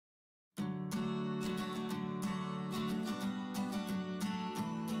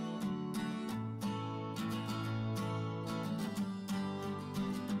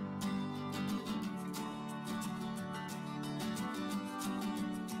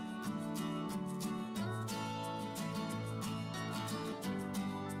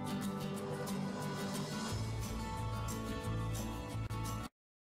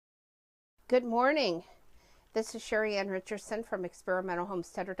Good morning. This is Sheri Ann Richerson from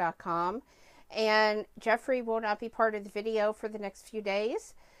experimentalhomesteader.com, and Jeffrey will not be part of the video for the next few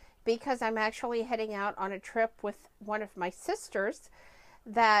days because I'm actually heading out on a trip with one of my sisters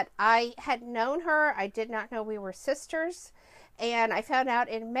that I had known her. I did not know we were sisters, and I found out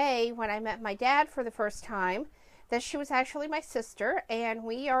in May when I met my dad for the first time that she was actually my sister, and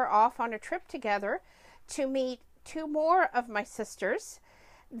we are off on a trip together to meet two more of my sisters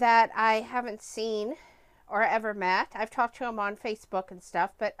that I haven't seen or ever met. I've talked to them on Facebook and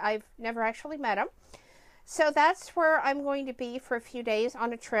stuff, but I've never actually met them. So that's where I'm going to be for a few days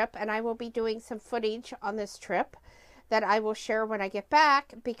on a trip, and I will be doing some footage on this trip that I will share when I get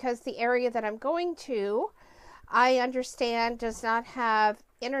back, because the area that I'm going to, I understand, does not have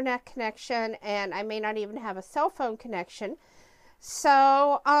internet connection, and I may not even have a cell phone connection.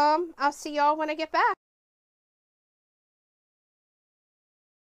 So I'll see y'all when I get back.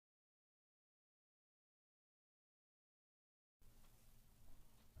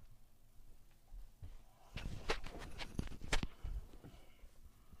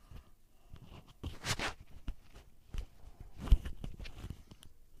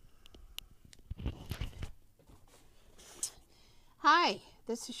 Hi,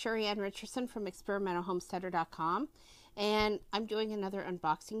 this is Sheri Ann Richerson from experimentalhomesteader.com, and I'm doing another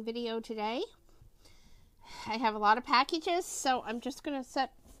unboxing video today. I have a lot of packages, so I'm just going to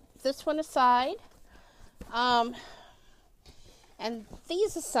set this one aside, and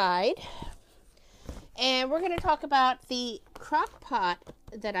these aside, and we're going to talk about the crock pot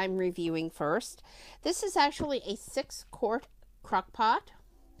that I'm reviewing first. This is actually a 6-quart crock pot.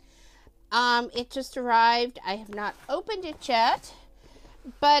 It just arrived. I have not opened it yet,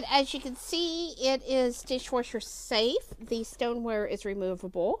 but as you can see, it is dishwasher safe. The stoneware is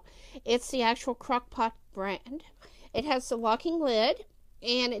removable. It's the actual Crock-Pot brand. It has the locking lid,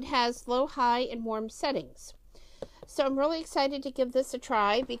 and it has low, high, and warm settings. So I'm really excited to give this a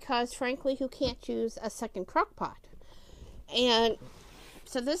try because, frankly, who can't use a second Crock-Pot? And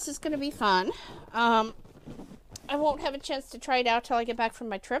so this is going to be fun. I won't have a chance to try it out till I get back from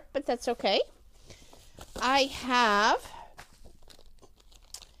my trip, but that's okay. I have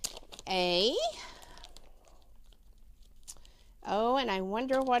and I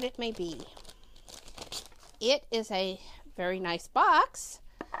wonder what it may be. It is a very nice box.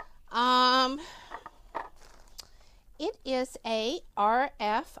 It is a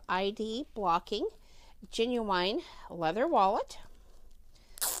RFID blocking genuine leather wallet.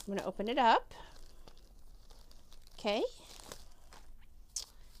 I'm going to open it up. Okay,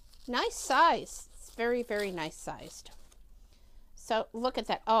 nice size. It's very, very nice sized. So look at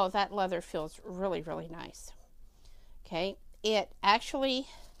that. Oh, that leather feels really, really nice. Okay, it actually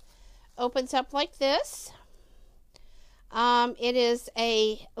opens up like this. It is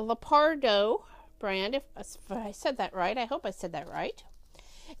a Leopardo brand, if I said that right. I hope I said that right.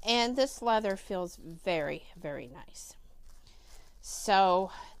 And this leather feels very, very nice. So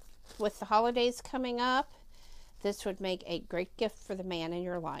with the holidays coming up, this would make a great gift for the man in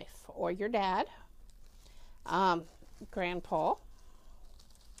your life, or your dad, grandpa.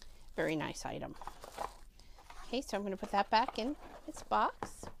 Very nice item. Okay, so I'm going to put that back in its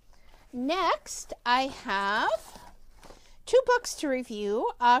box. Next, I have 2 books to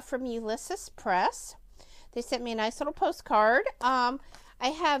review from Ulysses Press. They sent me a nice little postcard. I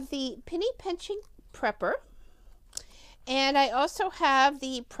have the Penny Pinching Prepper, and I also have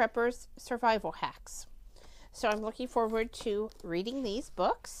the Prepper's Survival Hacks. So I'm looking forward to reading these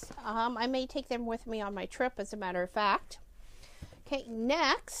books. I may take them with me on my trip, as a matter of fact. Okay,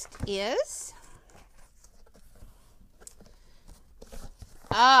 next is...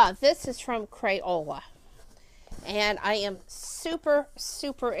 this is from Crayola. And I am super,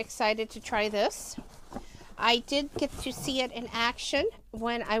 super excited to try this. I did get to see it in action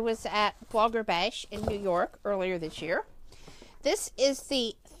when I was at Blogger Bash in New York earlier this year. This is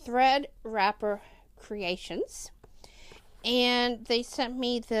the Thread Wrapper Creations, and they sent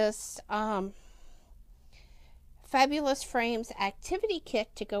me this Fabulous Frames activity kit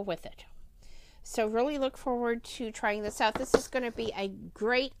to go with it. So really look forward to trying this out. This is going to be a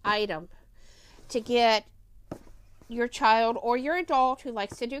great item to get your child or your adult who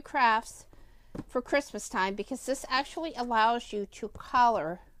likes to do crafts for Christmas time, because this actually allows you to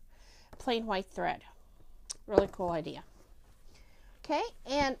color plain white thread. Really cool idea. Okay,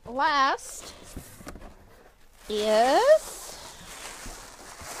 and last is,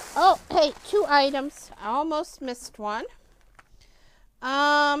 oh, hey, 2 items. I almost missed one.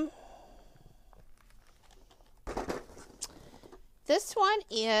 This one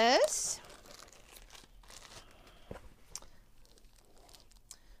is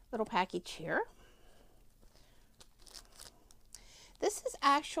little package here. This is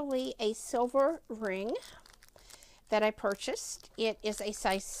actually a silver ring that I purchased. It is a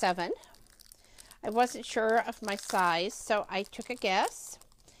size 7. I wasn't sure of my size, so I took a guess,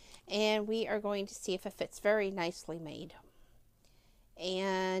 and we are going to see if it fits. Very nicely made.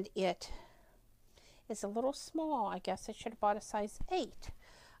 And it is a little small. I guess I should have bought a size 8.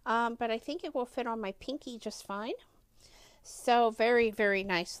 But I think it will fit on my pinky just fine. So very, very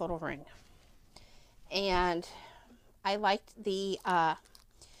nice little ring. And I liked the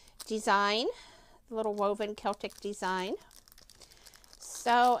design, the little woven Celtic design.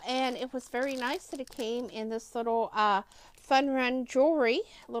 So, and it was very nice that it came in this little Fun Run Jewelry,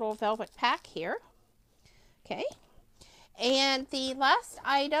 little velvet pack here. Okay. And the last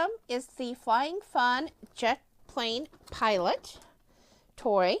item is the Flying Fun Jet Plane Pilot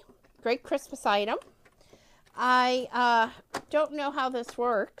toy. Great Christmas item. I don't know how this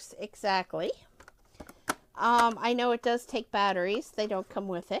works exactly. I know it does take batteries. They don't come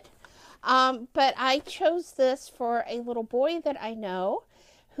with it. But I chose this for a little boy that I know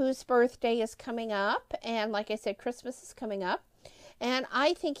whose birthday is coming up. And like I said, Christmas is coming up. And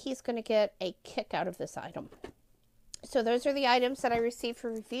I think he's going to get a kick out of this item. So those are the items that I received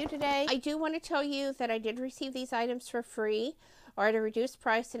for review today. I do want to tell you that I did receive these items for free or at a reduced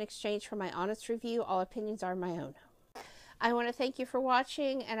price in exchange for my honest review. All opinions are my own. I want to thank you for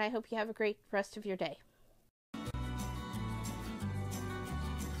watching, and I hope you have a great rest of your day.